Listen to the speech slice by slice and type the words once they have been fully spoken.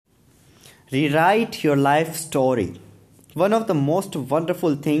Rewrite your life story. One of the most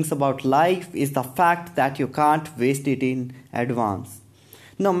wonderful things about life is the fact that you can't waste it in advance.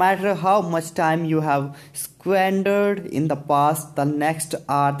 No matter how much time you have squandered in the past, the next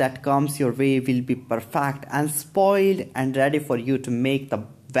hour that comes your way will be perfect and spoiled and ready for you to make the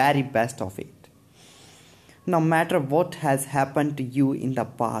very best of it. No matter what has happened to you in the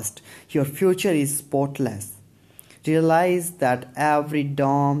past, your future is spotless. Realize that every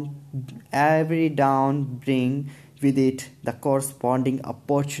dawn bring with it the corresponding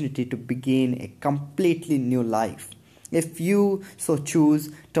opportunity to begin a completely new life. If you so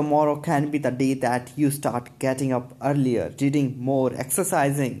choose, tomorrow can be the day that you start getting up earlier, reading more,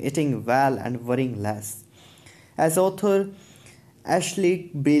 exercising, eating well, and worrying less. As author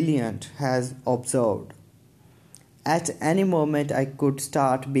Ashley Brilliant has observed, at any moment, I could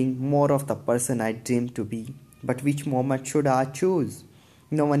start being more of the person I dreamed to be. But which moment should I choose?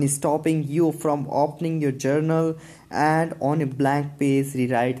 No one is stopping you from opening your journal and on a blank page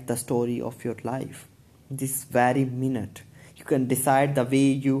rewrite the story of your life. This very minute, you can decide the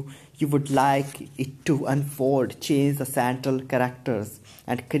way you would like it to unfold, change the central characters,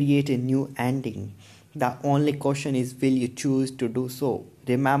 and create a new ending. The only question is, will you choose to do so?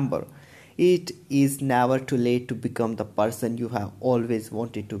 Remember, it is never too late to become the person you have always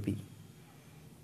wanted to be.